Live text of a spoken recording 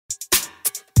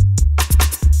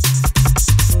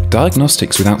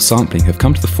Diagnostics without sampling have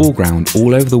come to the foreground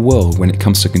all over the world when it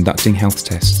comes to conducting health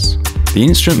tests. The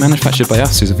instrument manufactured by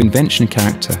us is of invention in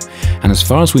character, and as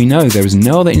far as we know, there is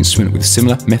no other instrument with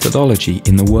similar methodology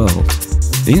in the world.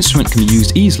 The instrument can be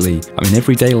used easily in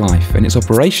everyday life, and its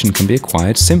operation can be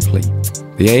acquired simply.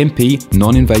 The AMP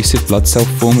non-invasive blood cell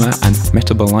formula and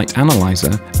metabolite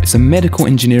analyzer is a medical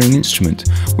engineering instrument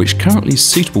which currently is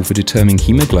suitable for determining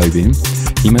hemoglobin,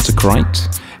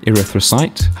 hematocrit,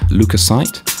 erythrocyte,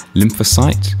 leukocyte,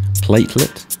 lymphocyte,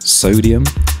 platelet, sodium,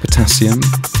 potassium,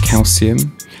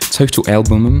 calcium, total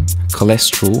albumin,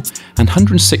 cholesterol, and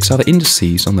 106 other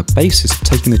indices on the basis of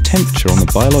taking the temperature on the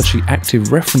biologically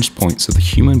active reference points of the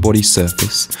human body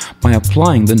surface by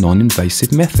applying the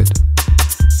non-invasive method.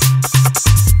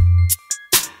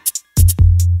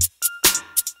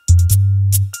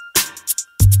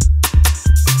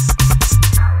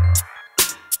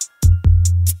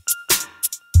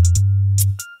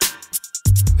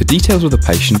 The details of the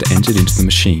patient are entered into the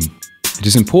machine. It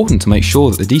is important to make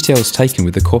sure that the details taken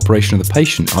with the cooperation of the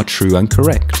patient are true and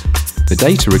correct. The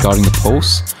data regarding the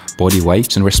pulse, body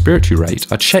weight and respiratory rate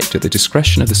are checked at the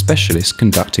discretion of the specialist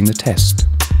conducting the test.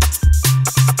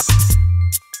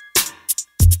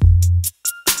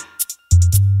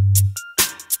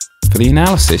 For the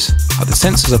analysis, the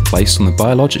sensors are placed on the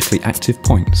biologically active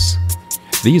points.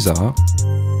 These are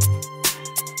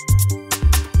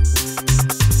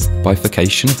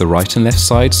bifurcation of the right and left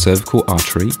side cervical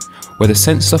artery, where the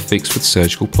sensors are fixed with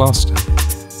surgical plaster.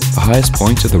 The highest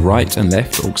point of the right and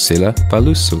left axilla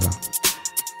valvula.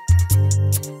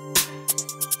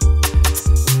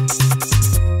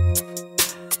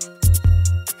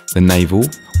 The navel,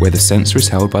 where the sensor is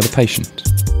held by the patient.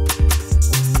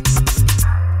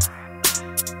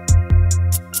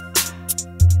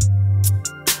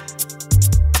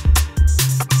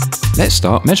 Let's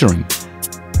start measuring.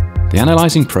 The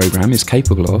analyzing program is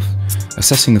capable of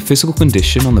assessing the physical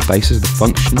condition on the basis of the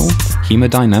functional,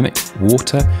 hemodynamic,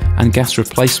 water and gas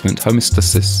replacement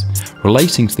homeostasis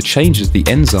relating to the changes of the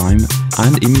enzyme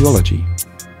and immunology,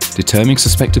 determining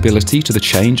susceptibility to the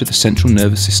change of the central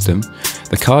nervous system,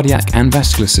 the cardiac and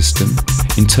vascular system,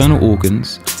 internal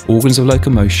organs, organs of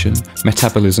locomotion,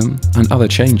 metabolism and other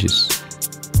changes.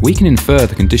 We can infer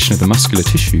the condition of the muscular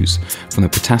tissues from the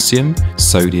potassium,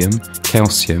 sodium,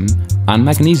 calcium and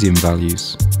magnesium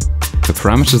values. The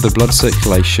parameters of the blood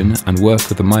circulation and work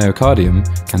of the myocardium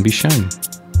can be shown.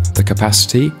 The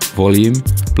capacity, volume,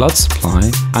 blood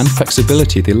supply and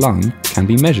flexibility of the lung can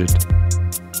be measured.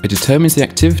 It determines the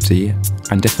activity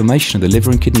and deformation of the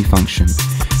liver and kidney function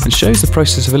and shows the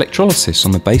process of electrolysis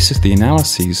on the basis of the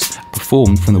analyses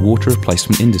performed from the water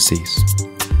replacement indices.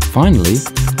 Finally,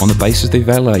 on the basis of the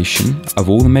evaluation of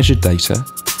all the measured data,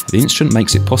 the instrument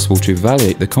makes it possible to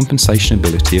evaluate the compensation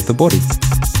ability of the body.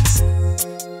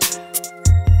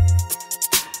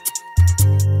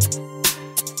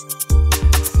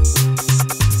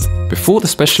 Before the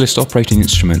specialist operating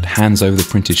instrument hands over the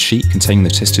printed sheet containing the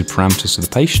tested parameters to the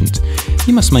patient,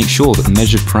 he must make sure that the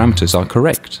measured parameters are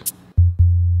correct.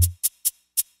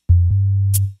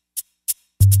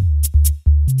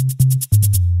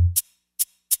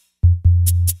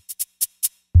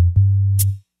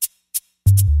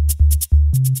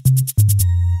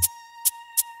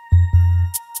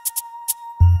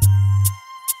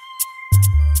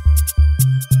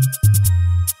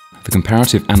 The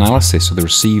comparative analysis of the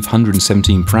received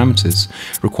 117 parameters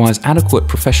requires adequate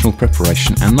professional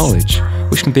preparation and knowledge,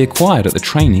 which can be acquired at the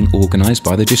training organised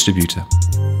by the distributor.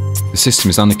 The system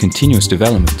is under continuous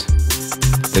development.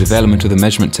 The development of the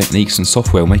measurement techniques and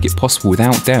software will make it possible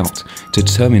without doubt to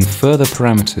determine further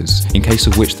parameters in case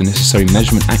of which the necessary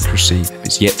measurement accuracy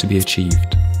is yet to be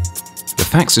achieved.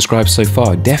 The facts described so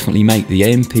far definitely make the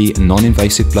AMP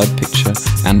non-invasive blood picture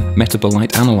and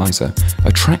metabolite analyzer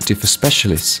attractive for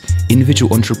specialists,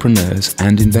 individual entrepreneurs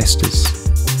and investors.